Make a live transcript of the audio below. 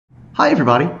Hi,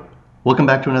 everybody. Welcome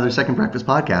back to another Second Breakfast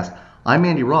podcast. I'm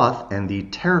Andy Roth, and the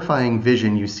terrifying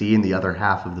vision you see in the other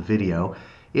half of the video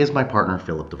is my partner,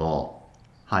 Philip Duvall.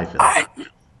 Hi, Philip.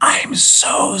 I'm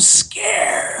so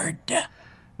scared.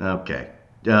 Okay.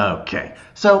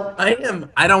 So, I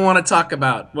am. I don't want to talk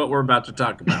about what we're about to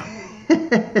talk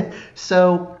about.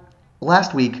 so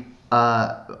last week,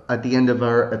 at the end of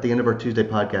our Tuesday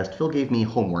podcast, Phil gave me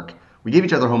homework. We gave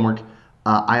each other homework.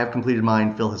 I have completed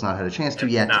mine. Phil has not had a chance to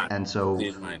yet, and so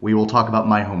we will talk about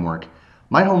my homework.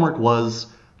 My homework was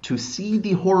to see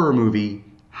the horror movie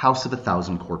House of a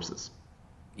Thousand Corpses.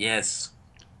 Yes.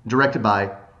 Directed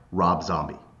by Rob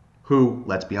Zombie, who,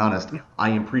 let's be honest,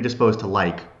 I am predisposed to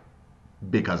like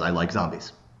because I like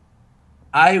zombies.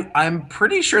 I'm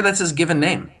pretty sure that's his given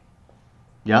name.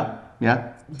 Yeah.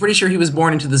 I'm pretty sure he was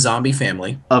born into the zombie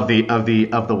family. Of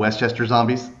the Westchester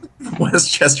zombies.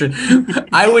 Westchester.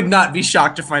 I would not be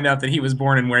shocked to find out that he was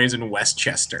born and raised in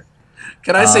Westchester.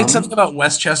 Can I say something about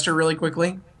Westchester really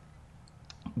quickly?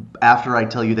 After I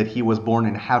tell you that he was born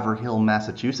in Haverhill,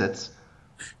 Massachusetts.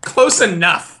 Close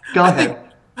enough. Go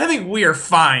ahead. I think we are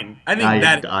fine.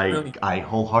 I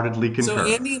wholeheartedly concur. So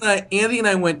Andy and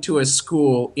I went to a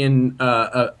school in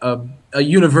a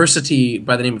university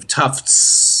by the name of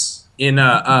Tufts in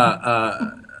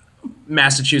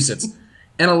Massachusetts,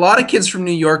 and a lot of kids from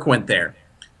New York went there.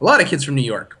 A lot of kids from New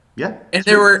York. Yeah. And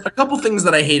there were a couple things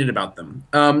that I hated about them.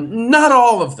 Not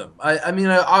all of them.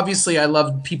 Obviously, I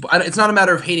love people. It's not a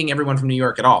matter of hating everyone from New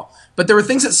York at all. But there were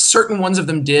things that certain ones of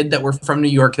them did that were from New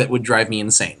York that would drive me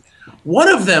insane. One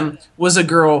of them was a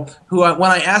girl who,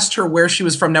 when I asked her where she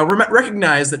was from, now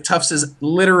recognize that Tufts is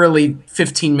literally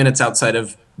 15 minutes outside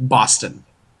of Boston.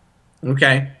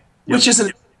 Okay? Yep. Which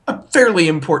is a fairly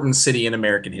important city in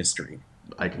American history.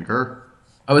 I concur.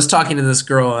 I was talking to this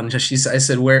girl, and I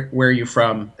said, "Where are you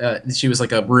from?" She was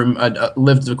like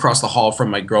lived across the hall from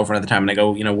my girlfriend at the time, and I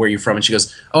go, "Where are you from?" And she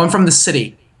goes, "Oh, I'm from the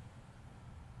city."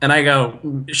 And I go,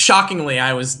 shockingly,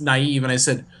 I was naive, and I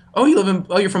said, "Oh,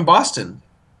 you're from Boston?"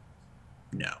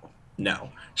 No.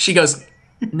 She goes,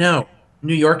 "No,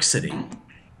 New York City."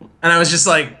 And I was just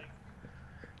like,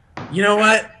 you know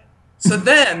what? So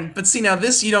then, but see, now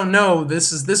this, you don't know,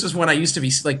 this was when I used to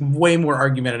be like way more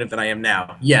argumentative than I am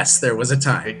now. Yes, there was a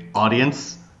time.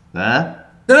 Audience? No,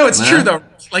 it's true though.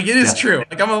 Like it is true.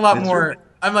 Like I'm a lot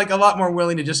more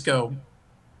willing to just go,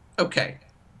 okay,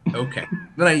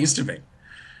 than I used to be.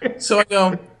 So I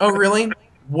go, "Oh, really?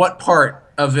 What part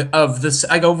of this?"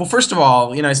 I go, "Well, first of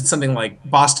all, I said something like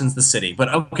Boston's the city, but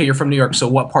okay, you're from New York, so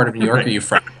what part of New York are you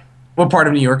from? What part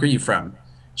of New York are you from?"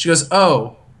 She goes,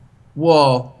 "Oh,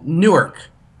 well, Newark."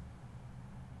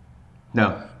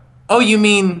 No. "Oh, you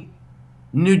mean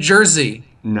New Jersey?"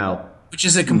 No. Which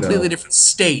is a completely different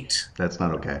state. That's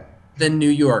not okay. Than New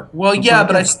York. Well, yeah,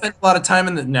 but I spent a lot of time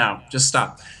in the... No, just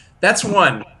stop. That's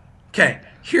one. Okay,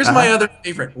 here's my other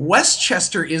favorite.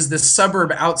 Westchester is this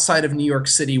suburb outside of New York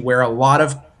City where a lot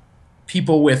of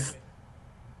people with...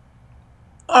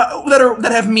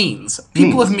 that have means.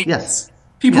 People of means. Yes.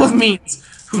 People of means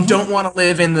who don't want to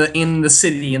live in the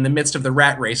city in the midst of the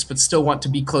rat race but still want to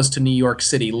be close to New York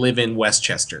City live in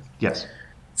Westchester. Yes.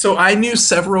 So I knew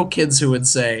several kids who would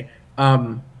say,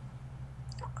 "Where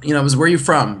are you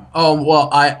from?" "Oh, well,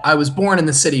 I was born in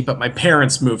the city, but my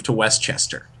parents moved to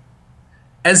Westchester."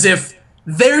 As if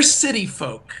they're city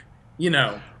folk,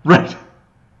 Right.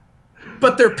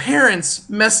 But their parents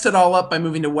messed it all up by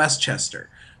moving to Westchester.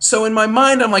 So in my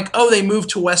mind, I'm like, "Oh, they moved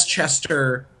to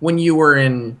Westchester when you were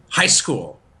in high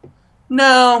school."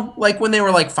 No, like when they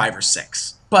were like 5 or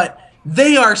 6. But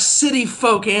they are city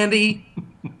folk, Andy.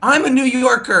 I'm a New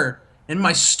Yorker, and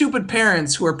my stupid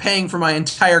parents, who are paying for my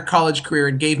entire college career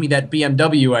and gave me that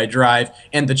BMW I drive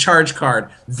and the charge card,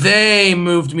 they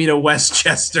moved me to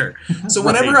Westchester. So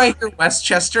whenever I hear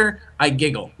Westchester, I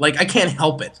giggle. Like, I can't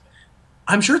help it.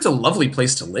 I'm sure it's a lovely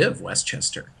place to live,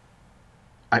 Westchester.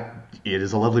 It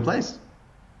is a lovely place.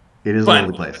 It is a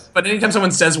lovely place. But anytime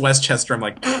someone says Westchester, I'm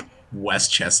like,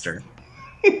 Westchester.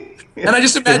 And I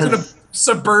just imagine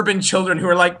suburban children who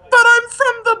are like, "But I'm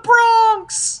from the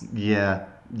Bronx." Yeah,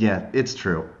 it's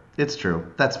true. That's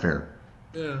fair.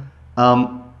 Yeah.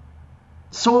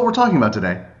 So what we're talking about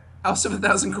today? House of a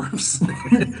Thousand Corpses.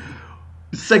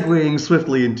 Segueing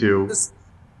swiftly into...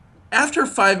 After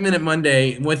 5 Minute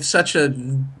Monday, with such a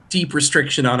deep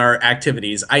restriction on our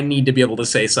activities, I need to be able to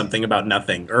say something about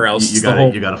nothing, or else you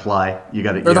gotta fly. You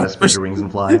gotta spread your wings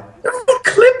and fly.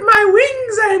 Clip my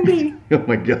wings, Andy. Oh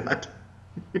my god.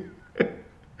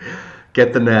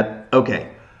 Get the net.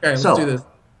 Okay, let's do this.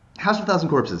 House of a Thousand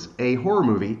Corpses, a horror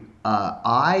movie.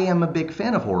 I am a big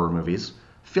fan of horror movies.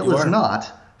 Phil is not.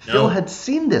 No. Phil had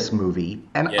seen this movie,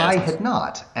 and I had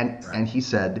not. And he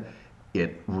said,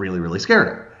 it really, really scared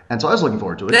her. And so I was looking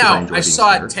forward to it. 'Cause Now, enjoy I being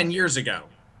saw scared. it 10 years ago.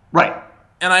 Right.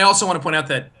 And I also want to point out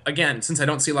that, again, since I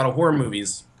don't see a lot of horror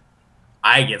movies,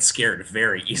 I get scared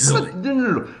very easily.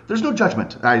 No. There's no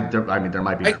judgment. There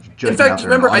might be judgment in fact, out there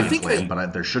remember, in I audience think land,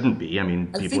 but there shouldn't be. I mean,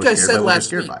 people think are I scared said by what they're last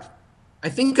scared week. by. I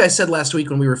think I said last week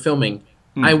when we were filming,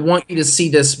 I want you to see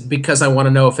this because I want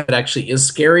to know if it actually is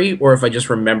scary or if I just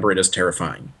remember it as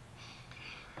terrifying.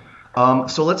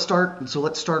 So let's start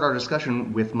our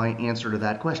discussion with my answer to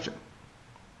that question.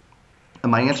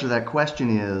 And my answer to that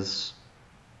question is,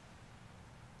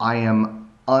 I am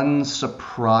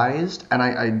unsurprised,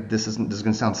 and this is going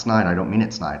to sound snide. I don't mean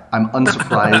it snide. I'm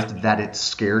unsurprised that it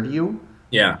scared you.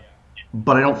 Yeah.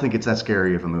 But I don't think it's that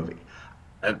scary of a movie.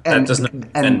 That doesn't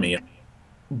offend me.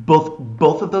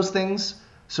 Both of those things.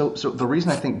 So the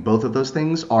reason I think both of those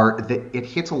things are that it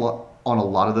hits a lot on a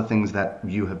lot of the things that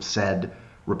you have said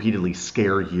repeatedly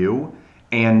scare you,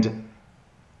 and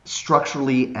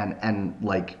structurally and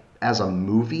like as a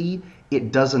movie,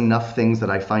 it does enough things that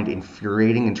I find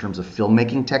infuriating in terms of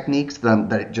filmmaking techniques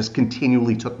that it just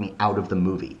continually took me out of the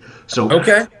movie. So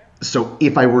okay. So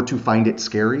if I were to find it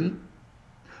scary,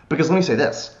 because let me say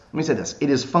this, it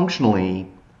is functionally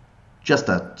just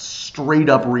a straight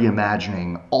up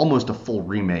reimagining, almost a full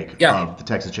remake of the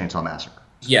Texas Chainsaw Massacre.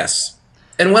 Yes.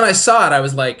 And when I saw it, I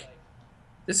was like,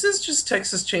 this is just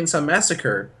Texas Chainsaw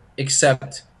Massacre,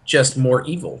 except just more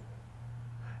evil.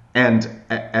 And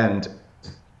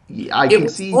I can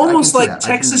see almost like that.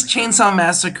 Texas Chainsaw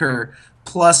Massacre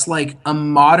plus like a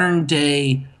modern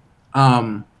day,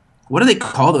 what do they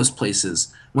call those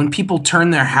places when people turn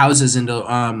their houses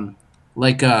into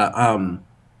like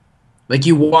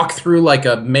you walk through like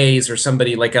a maze or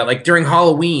somebody like during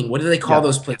Halloween. What do they call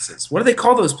those places? What do they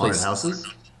call those places? Haunted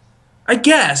houses? I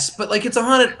guess, but like it's a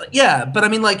haunted, but I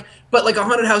mean like a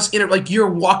haunted house like you're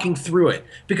walking through it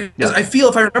because I feel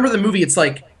if I remember the movie, it's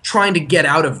like trying to get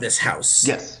out of this house.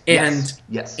 Yes.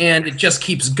 And it just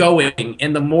keeps going,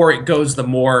 and the more it goes, the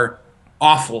more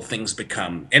awful things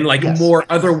become, and like more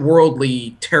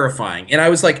otherworldly, terrifying. And I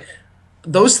was like,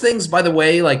 those things. By the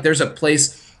way, like there's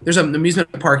an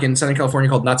amusement park in Southern California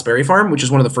called Knott's Berry Farm, which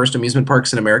is one of the first amusement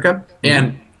parks in America,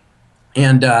 and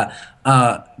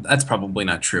that's probably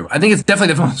not true. I think it's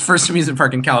definitely the first amusement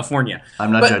park in California.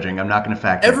 I'm not judging. I'm not going to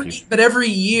fact check you. But every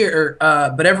year,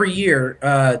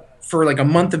 for like a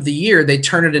month of the year, they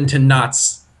turn it into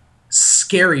Knott's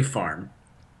Scary Farm.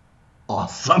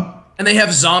 Awesome. And they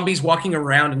have zombies walking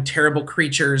around and terrible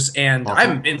creatures. And awesome. I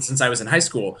haven't been since I was in high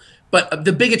school. But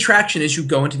the big attraction is you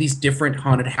go into these different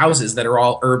haunted houses that are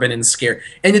all urban and scary.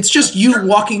 And it's just you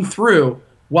walking through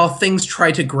while things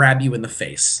try to grab you in the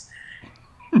face.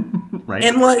 Right.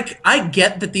 And like I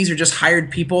get that these are just hired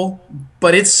people,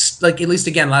 but it's like, at least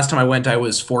again, last time I went I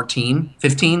was 14,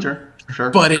 15. Sure.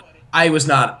 But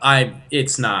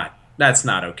that's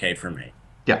not okay for me.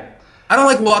 Yeah. I don't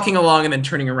like walking along and then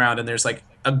turning around and there's like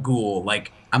a ghoul,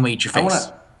 like I'm gonna eat your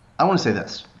face. I want to say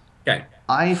this. Okay.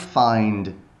 I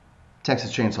find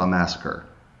Texas Chainsaw Massacre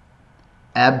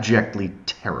abjectly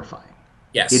terrifying.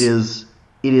 Yes. It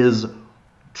is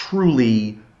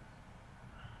truly,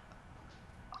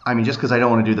 I mean, just because I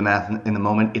don't want to do the math in the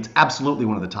moment, it's absolutely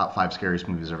one of the top 5 scariest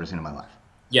movies I've ever seen in my life.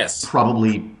 Yes.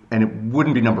 Probably, and it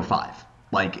wouldn't be number 5.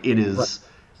 Like, it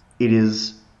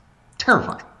is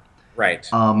terrifying. Right.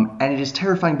 And it is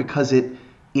terrifying because it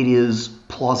is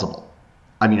plausible.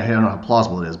 I mean, I don't know how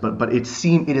plausible it is, but it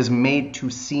is made to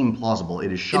seem plausible.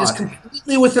 It is shot. It is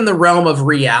completely within the realm of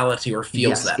reality, or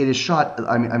feels that. It is shot.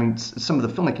 I mean, some of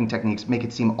the filmmaking techniques make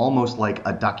it seem almost like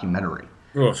a documentary.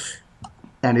 Oof.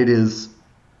 And it is.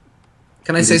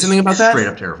 Can I say something about that? Straight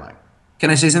up terrifying. Can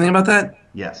I say something about that?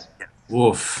 Yes.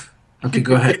 Oof. Okay,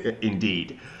 go ahead.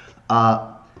 Indeed.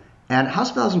 And House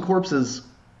of a Thousand Corpses.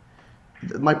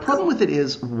 My problem with it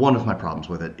is, one of my problems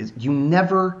with it is, you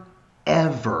never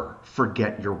ever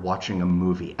forget you're watching a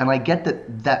movie. And I get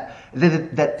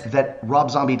that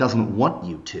Rob Zombie doesn't want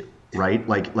you to, right?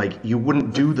 Like you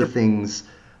wouldn't do the things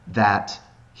that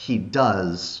he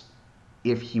does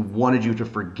if he wanted you to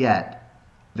forget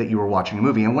that you were watching a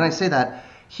movie. And when I say that,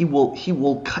 he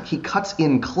cuts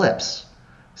in clips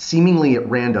seemingly at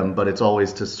random, but it's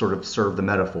always to sort of serve the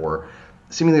metaphor,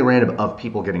 seemingly random, of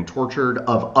people getting tortured,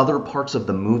 of other parts of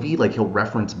the movie, like he'll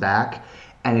reference back.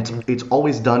 And it's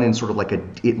always done in sort of like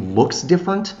it looks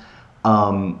different,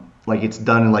 like it's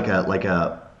done in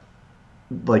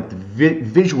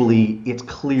visually it's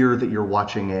clear that you're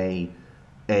watching a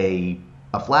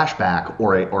flashback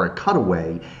or a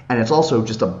cutaway, and it's also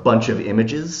just a bunch of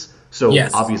images. So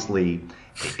obviously,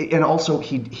 and also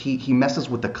he messes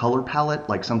with the color palette.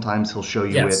 Like sometimes he'll show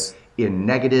you it in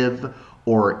negative,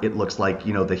 or it looks like,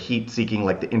 you know, the heat-seeking,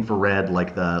 like the infrared,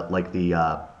 like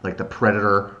the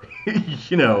Predator,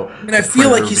 you know. And I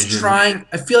feel like he's trying.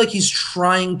 I feel like he's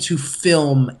trying to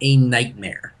film a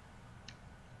nightmare.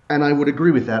 And I would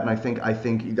agree with that, and I think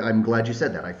I'm glad you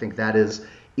said that. I think that is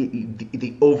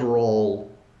the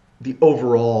overall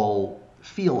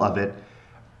feel of it.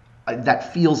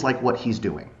 That feels like what he's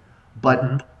doing,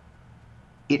 but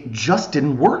it just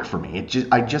didn't work for me.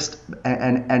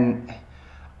 And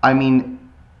I mean,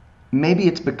 maybe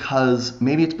it's because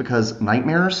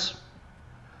nightmares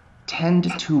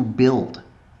tend to build.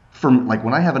 From like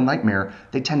when I have a nightmare,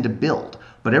 they tend to build.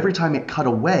 But every time it cut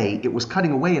away, it was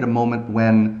cutting away at a moment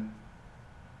when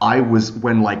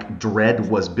like dread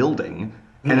was building,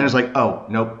 and then it was like, oh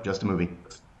nope, just a movie.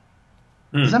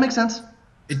 Does that make sense?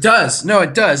 It does. No,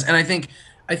 it does. And I think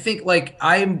like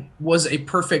I was a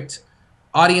perfect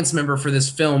audience member for this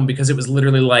film because it was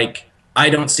literally like, I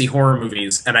don't see horror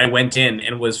movies, and I went in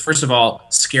and was, first of all,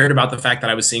 scared about the fact that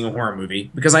I was seeing a horror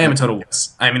movie because I am a total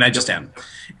wuss. I mean, I just am.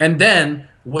 And then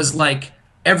was like,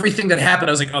 everything that happened,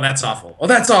 I was like, oh, that's awful. Oh,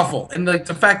 that's awful. And like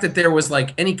the fact that there was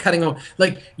like any cutting of,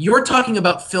 like, you're talking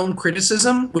about film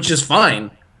criticism, which is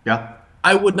fine. Yeah.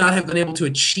 I would not have been able to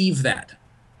achieve that.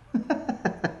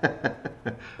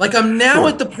 Like, I'm now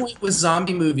at the point with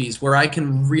zombie movies where I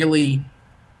can really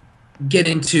get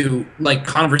into like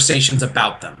conversations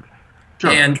about them. Sure.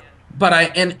 And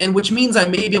which means I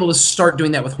may be able to start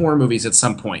doing that with horror movies at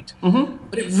some point.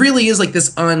 But it really is like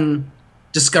this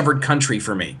undiscovered country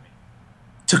for me,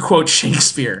 to quote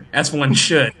Shakespeare, as one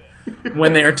should,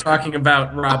 when they are talking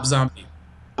about Rob Zombie.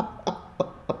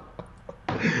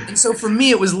 And so for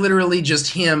me, it was literally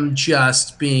just him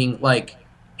just being like,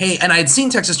 hey, and I had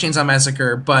seen Texas Chainsaw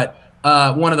Massacre, but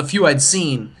one of the few I'd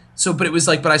seen. So, but it was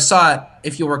like, but I saw it,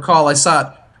 if you'll recall, I saw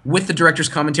it with the director's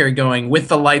commentary going, with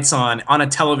the lights on a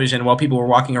television while people were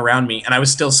walking around me, and I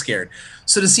was still scared.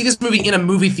 So to see this movie in a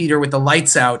movie theater with the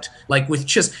lights out, like with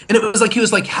just, and it was like, he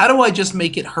was like, how do I just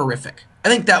make it horrific? I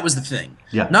think that was the thing.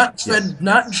 Yeah. Not dread, yes.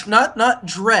 not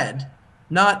dread,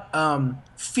 not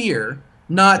fear,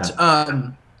 not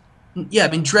yeah, I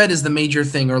mean, dread is the major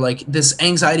thing, or like this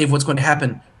anxiety of what's going to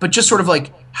happen, but just sort of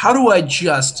like, how do I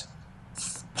just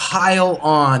pile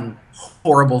on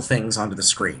horrible things onto the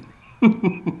screen?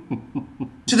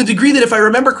 To the degree that, if I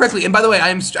remember correctly, and by the way, I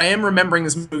am remembering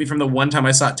this movie from the one time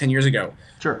I saw it 10 years ago.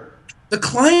 Sure. The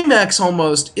climax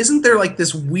almost, isn't there like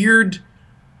this weird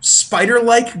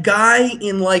spider-like guy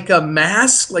in like a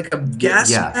mask, like a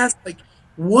gas mask? Like,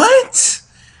 what?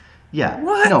 Yeah.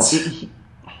 What? No,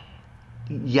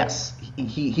 yes.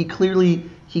 He clearly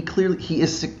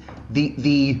is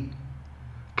the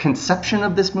conception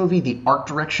of this movie, the art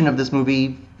direction of this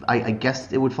movie, I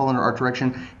guess it would fall under art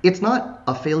direction. It's not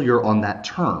a failure on that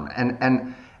term,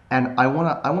 and I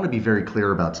want to be very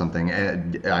clear about something.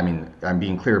 I mean, I'm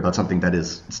being clear about something that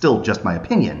is still just my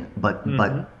opinion, but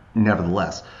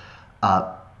nevertheless,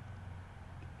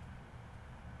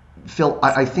 Phil,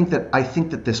 I think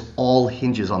that this all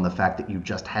hinges on the fact that you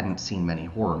just hadn't seen many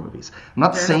horror movies. I'm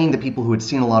not saying that people who had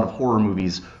seen a lot of horror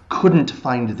movies couldn't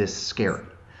find this scary,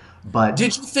 but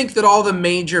did you think that all the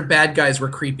major bad guys were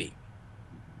creepy?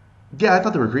 Yeah, I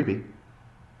thought they were creepy.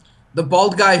 The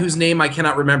bald guy whose name I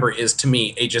cannot remember is, to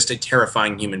me, just a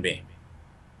terrifying human being.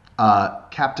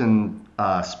 Captain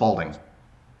Spaulding.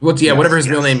 Well, yeah, whatever his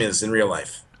real name is in real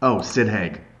life. Oh, Sid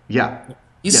Haig. Yeah.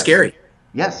 He's scary.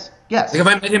 Yes. Like, if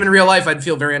I met him in real life, I'd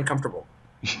feel very uncomfortable.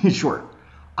 Sure.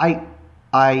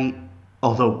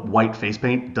 Although white face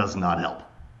paint does not help.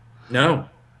 No.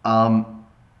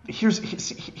 Here's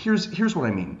what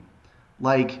I mean.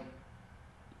 Like,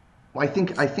 I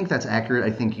think that's accurate.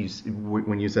 I think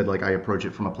when you said, like, I approach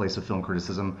it from a place of film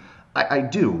criticism, I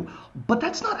do. But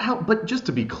that's not how. But just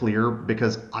to be clear,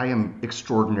 because I am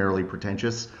extraordinarily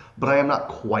pretentious, but I am not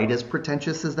quite as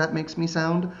pretentious as that makes me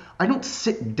sound. I don't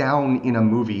sit down in a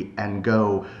movie and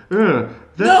go, no,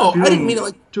 I didn't mean it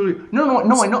like. No.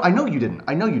 I know you didn't.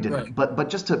 Right. But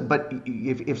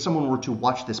if someone were to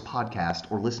watch this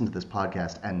podcast or listen to this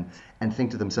podcast and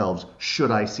think to themselves,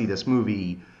 should I see this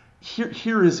movie?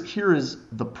 Here is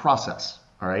the process.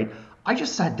 All right. I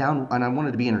just sat down and I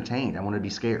wanted to be entertained. I wanted to be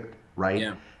scared. Right.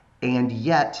 Yeah. And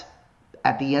yet,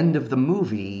 at the end of the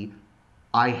movie,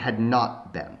 I had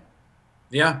not been.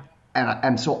 Yeah.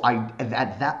 And so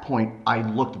at that point I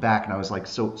looked back and I was like,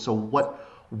 so what?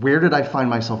 Where did I find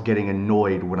myself getting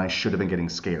annoyed when I should have been getting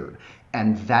scared?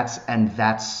 And that's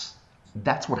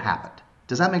what happened.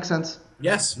 Does that make sense?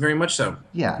 Yes, very much so.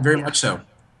 Yeah. Very much so.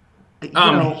 It's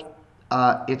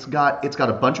got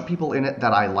a bunch of people in it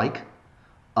that I like.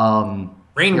 Rainn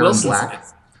Wilson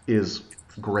is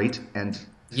great and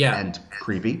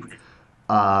creepy.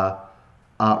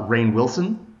 Rainn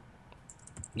Wilson.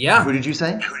 Yeah. Who did you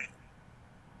say?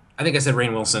 I think I said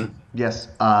Rainn Wilson. Yes.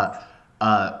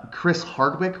 Chris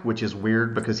Hardwick, which is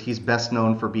weird because he's best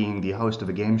known for being the host of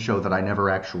a game show that I never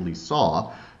actually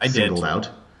saw. Singled out.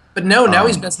 But no, now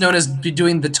he's best known as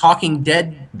doing The Talking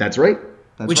Dead. That's right.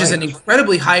 Which is an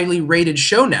incredibly highly rated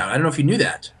show now. I don't know if you knew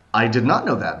that. I did not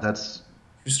know that. That's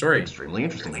true story. Extremely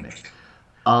interesting to me.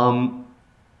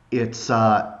 It's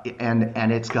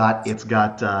and it's got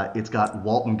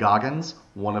Walton Goggins,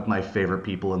 one of my favorite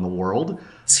people in the world.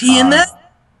 Is he in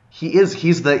that? He is.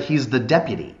 He's the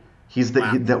deputy. He's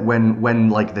the that when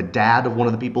like the dad of one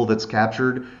of the people that's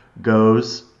captured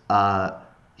goes.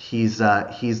 He's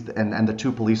and the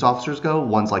two police officers go.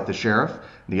 One's like the sheriff.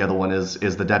 The other one is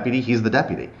the deputy. He's the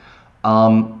deputy.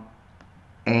 And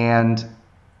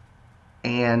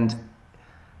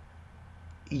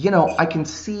you know, I can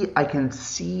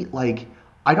see like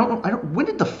I don't when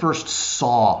did the first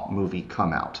Saw movie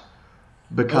come out?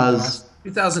 Because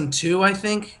 2002, I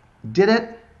think. Did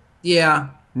it? Yeah.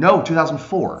 No,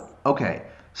 2004. Okay.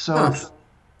 So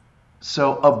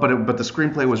but the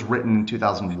screenplay was written in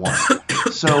 2001.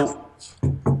 So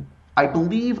I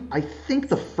think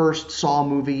the first Saw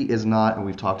movie is not, and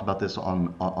we've talked about this on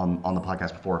the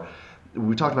podcast before.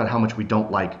 We talked about how much we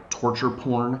don't like torture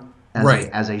porn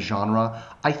as a genre.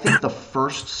 I think the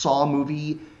first Saw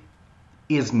movie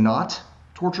is not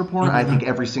torture porn. Mm-hmm. I think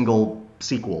every single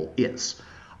sequel is.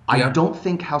 Yeah. I don't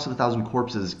think House of a Thousand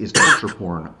Corpses is torture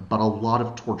porn, but a lot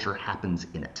of torture happens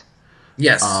in it.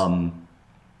 Yes.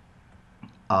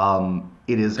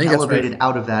 It is elevated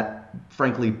out of that,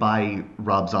 frankly, by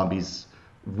Rob Zombie's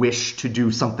wish to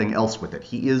do something else with it.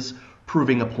 He is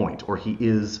proving a point, or he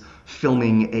is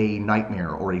filming a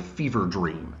nightmare or a fever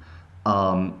dream.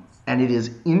 And it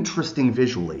is interesting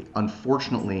visually.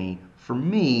 Unfortunately, for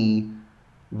me,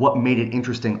 what made it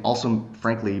interesting also,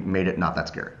 frankly, made it not that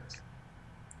scary.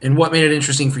 And what made it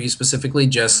interesting for you specifically?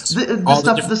 Just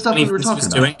the stuff we were talking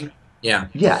about. Doing? Yeah.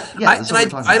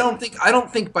 I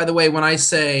don't think. By the way, when I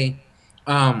say,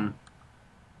 I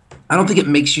don't think it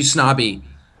makes you snobby.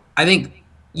 I think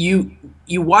you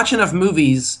watch enough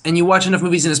movies, and you watch enough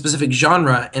movies in a specific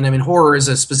genre, and I mean, horror is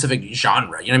a specific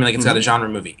genre. You know what I mean? Like, it's got a genre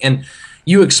movie, and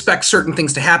you expect certain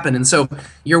things to happen, and so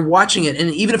you're watching it, and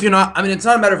even if you're not, I mean, it's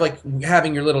not a matter of like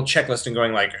having your little checklist and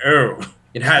going like, oh,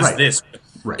 it has this.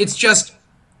 Right. It's just.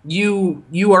 You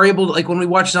are able to, like, when we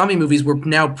watch zombie movies, we're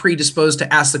now predisposed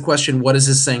to ask the question, what is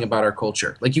this saying about our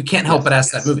culture? Like, you can't help but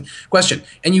ask that movie question.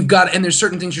 And there's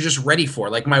certain things you're just ready for.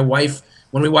 Like, my wife,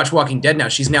 when we watch Walking Dead now,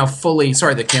 she's now fully,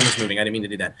 sorry, the camera's moving, I didn't mean to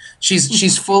do that.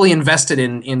 She's fully invested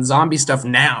in zombie stuff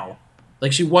now.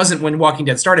 Like, she wasn't when Walking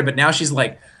Dead started, but now she's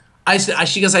like,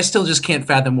 she goes, I still just can't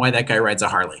fathom why that guy rides a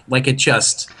Harley. Like, it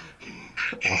just...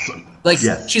 Awesome. Like,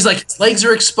 she's like, his legs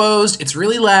are exposed, it's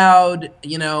really loud,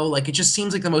 you know, like, it just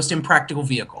seems like the most impractical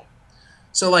vehicle.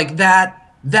 So, like,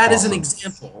 that awesome. Is an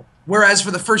example. Whereas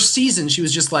for the first season, she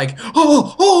was just like,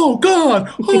 oh, God,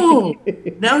 oh.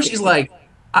 Now she's like,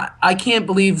 I can't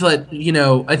believe that, you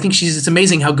know, I think it's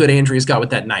amazing how good Andrea's got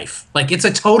with that knife. Like, it's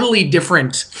a totally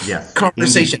different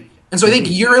conversation. Indeed. And so I think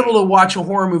you're able to watch a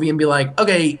horror movie and be like,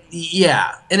 okay,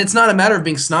 yeah. And it's not a matter of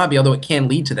being snobby, although it can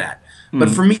lead to that. But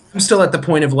for me, I'm still at the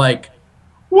point of like,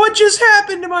 what just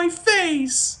happened to my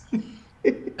face?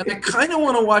 And I kind of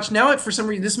want to watch now. For some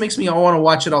reason, this makes me want to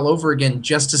watch it all over again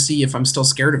just to see if I'm still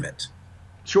scared of it.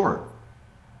 Sure.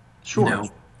 You know?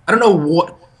 I don't know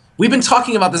what we've been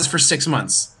talking about this for 6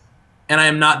 months, and I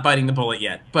am not biting the bullet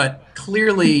yet. But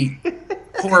clearly,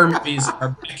 horror movies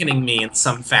are beckoning me in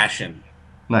some fashion.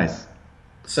 Nice.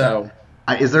 So,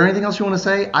 is there anything else you want to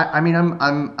say? I mean,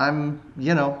 I'm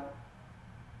you know.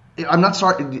 I'm not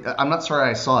sorry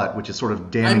I saw it, which is sort of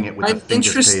damning it with the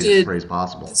faintest phrase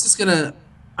possible. This is gonna.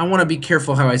 I want to be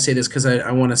careful how I say this because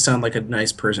I want to sound like a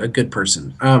nice person, a good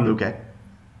person. Okay.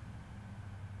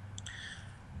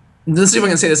 Let's see if I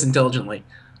can say this intelligently.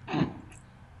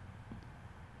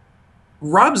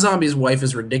 Rob Zombie's wife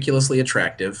is ridiculously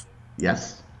attractive.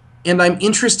 Yes. And I'm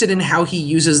interested in how he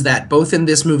uses that both in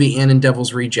this movie and in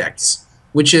Devil's Rejects,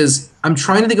 which is I'm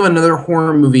trying to think of another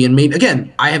horror movie, and maybe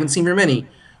again I haven't seen very many.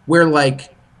 Where,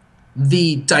 like,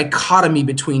 the dichotomy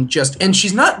between and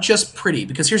she's not just pretty,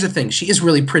 because here's the thing, she is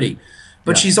really pretty,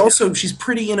 but she's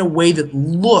pretty in a way that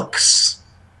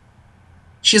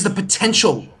she has the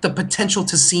potential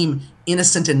to seem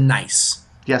innocent and nice.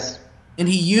 Yes. And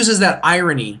he uses that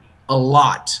irony a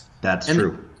lot. That's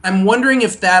true. I'm wondering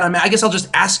if I guess I'll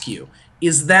just ask you,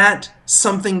 is that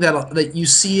something that you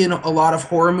see in a lot of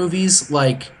horror movies,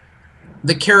 like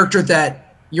the character that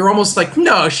you're almost like,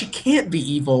 no, she can't be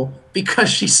evil because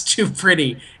she's too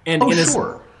pretty and innocent.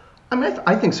 Sure. I mean,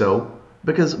 I think so.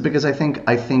 Because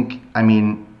I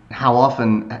mean, how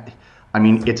often, I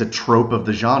mean, it's a trope of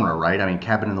the genre, right? I mean,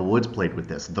 Cabin in the Woods played with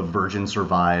this. The virgin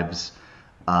survives,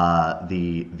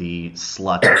 the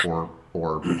slut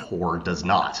or whore does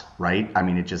not, right? I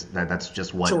mean, that's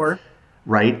just what, Sure.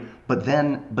 right? But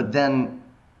then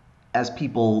as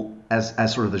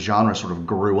sort of the genre sort of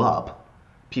grew up,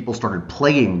 people started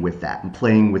playing with that and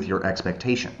playing with your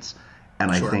expectations.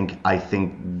 And Sure. I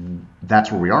think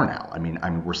that's where we are now. I mean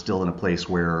we're still in a place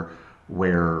where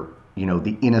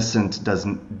the innocent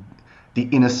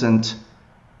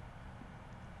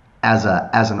as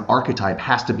an archetype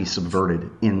has to be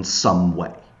subverted in some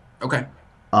way. Okay.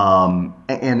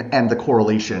 And the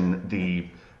correlation,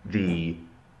 the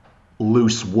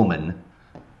loose woman,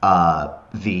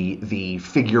 the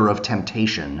figure of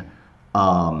temptation,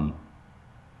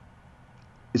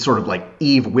 it's sort of like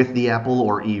Eve with the apple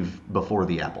or Eve before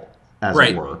the apple, as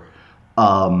Right. it were.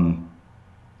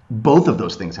 Both of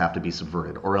those things have to be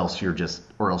subverted, or else you're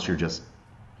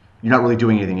not really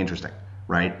doing anything interesting,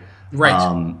 right? Right.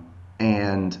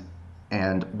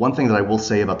 And one thing that I will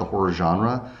say about the horror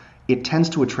genre, it tends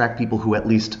to attract people who at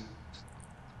least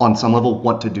on some level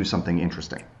want to do something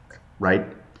interesting, right?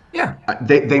 Yeah.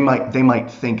 They might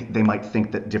think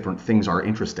that different things are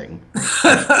interesting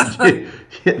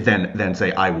than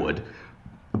say I would,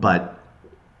 but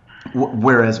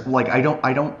whereas like I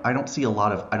don't see a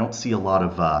lot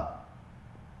of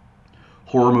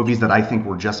horror movies that I think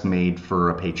were just made for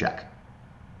a paycheck.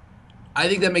 I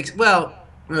think that makes I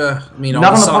mean,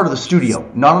 Not on the part of the studio.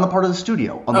 Not on the part of the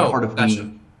studio. On the part of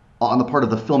gotcha. on the part of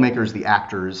the filmmakers, the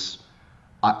actors.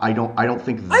 I don't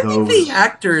think those.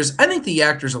 I think the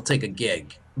actors will take a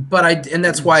gig, and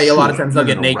that's why a lot of times they'll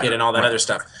get naked right, and all that right. other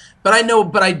stuff. But I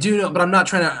do know, but I'm not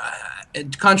trying to.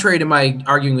 Contrary to my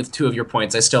arguing with two of your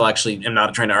points, I still actually am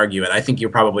not trying to argue it. I think you're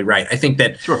probably right. I think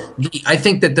that Sure. I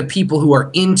think that the people who are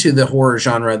into the horror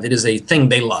genre, that is a thing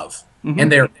they love, Mm-hmm.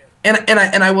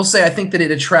 and I will say I think that it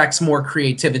attracts more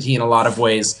creativity in a lot of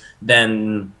ways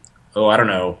than I don't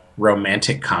know,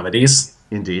 romantic comedies.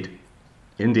 Indeed.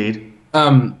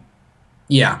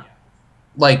 Yeah,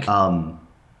 like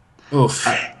oof.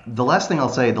 The last thing I'll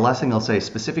say,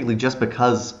 specifically just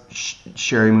because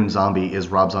Sherry Moon Zombie is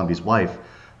Rob Zombie's wife,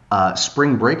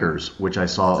 Spring Breakers, which I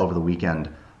saw over the weekend.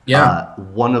 Yeah.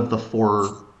 One of the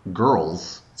four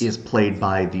girls is played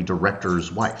by the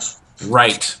director's wife.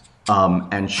 Right.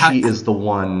 And she is the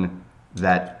one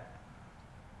that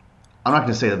I'm not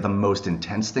going to say that the most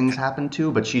intense things happen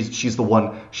to, but she's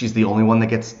the only one that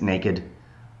gets naked.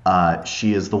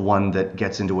 She is the one that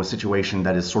gets into a situation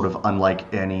that is sort of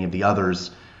unlike any of the others.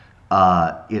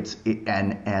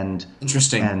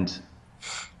 Interesting. And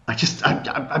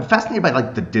I'm fascinated by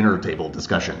like the dinner table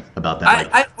discussion about that.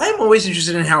 I'm always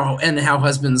interested in how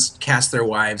husbands cast their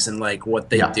wives and like what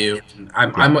they do.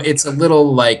 It's a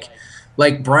little like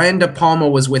Brian De Palma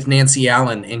was with Nancy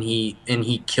Allen and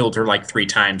he killed her like 3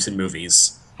 times in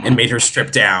movies and made her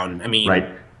strip down. I mean, right.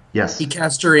 Yes. He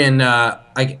cast her in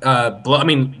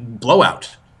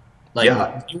Blowout. Like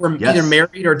you were either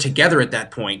married or together at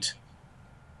that point.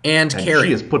 And Carrie.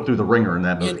 She is put through the ringer in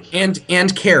that movie.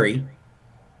 And Carrie.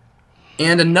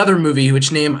 And another movie, I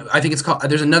think it's called.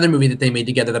 There's another movie that they made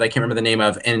together that I can't remember the name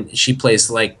of, and she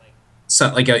plays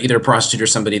either a prostitute or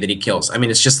somebody that he kills. I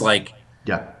mean, it's just like,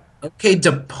 okay,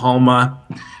 De Palma,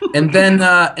 and then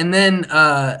Woody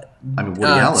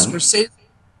Allen. Scorsese.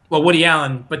 Well, Woody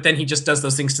Allen, but then he just does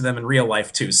those things to them in real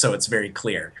life too, so it's very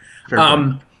clear.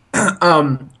 But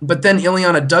then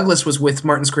Ileana Douglas was with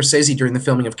Martin Scorsese during the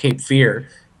filming of Cape Fear.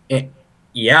 And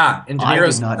De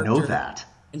Niro's I did not know that.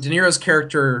 And De Niro's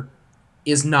character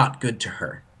is not good to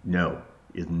her. No,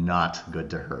 is not good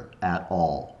to her at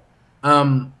all.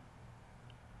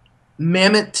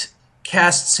 Mamet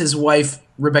casts his wife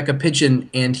Rebecca Pidgeon,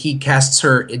 and he casts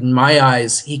her. In my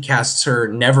eyes, he casts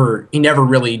her. He never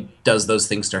really does those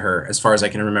things to her, as far as I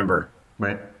can remember.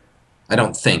 Right. I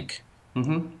don't think.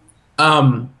 Mm-hmm.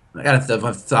 I have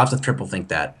to triple think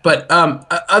that. But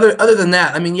other than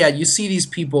that, I mean, yeah, you see these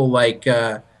people like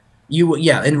and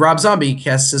Rob Zombie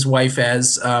casts his wife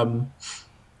as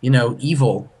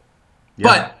evil,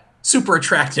 but super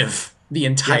attractive the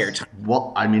entire time.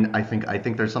 Well, I mean, I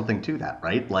think there's something to that,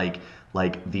 right? Like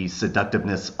the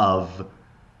seductiveness of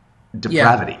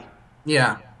depravity.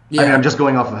 Yeah. I mean, I'm just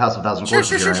going off of House of Thousand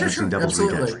Corpses here. I haven't seen Devil's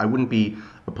Absolutely. Rejects. I wouldn't be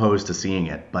opposed to seeing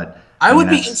it, but I would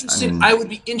be interested. I would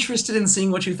be interested in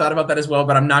seeing what you thought about that as well,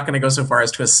 but I'm not going to go so far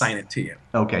as to assign it to you.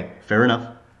 Okay, fair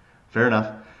enough.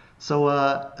 So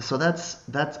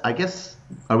that's I guess.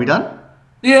 Are we done?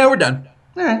 Yeah, we're done.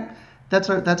 All right. That's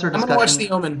our discussion. I'm going to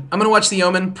watch The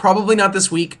Omen. Probably not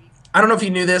this week. I don't know if you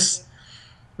knew this.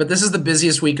 but this is the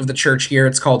busiest week of the church year.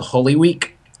 It's called Holy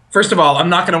Week. First of all, I'm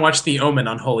not going to watch The Omen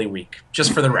on Holy Week,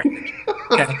 just for the record.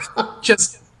 Okay,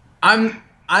 just I'm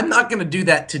not going to do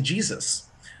that to Jesus.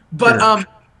 But Sure.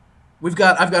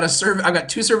 I've got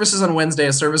two services on Wednesday,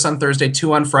 a service on Thursday,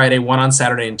 two on Friday, one on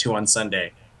Saturday, and two on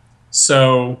Sunday.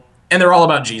 So, and they're all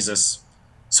about Jesus.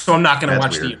 So I'm not going to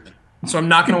That's watch weird. The Omen. So I'm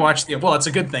not going to watch well, it's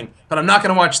a good thing, but I'm not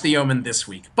going to watch The Omen this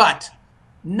week. But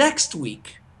next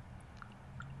week,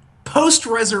 post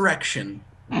resurrection,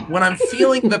 when I'm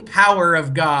feeling the power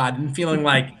of God and feeling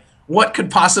like what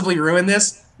could possibly ruin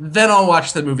this, then I'll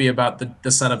watch the movie about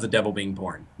the son of the devil being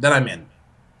born. Then I'm in.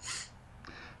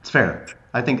 It's fair.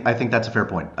 I think that's a fair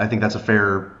point. I think that's a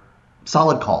fair,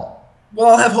 solid call. Well,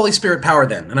 I'll have Holy Spirit power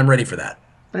then, and I'm ready for that.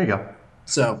 There you go.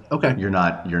 So, okay. You're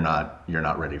not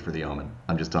ready for The Omen.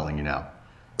 I'm just telling you now.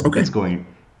 Okay. It's going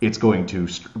to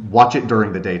watch it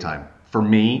during the daytime. For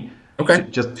me, Okay.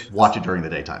 just watch it during the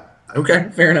daytime. Okay,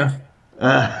 fair enough.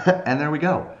 And there we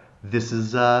go. This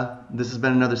has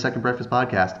been another Second Breakfast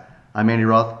podcast. I'm Andy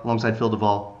Roth alongside Phil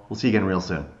Duvall. We'll see you again real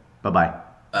soon. Bye bye.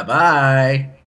 Bye-bye.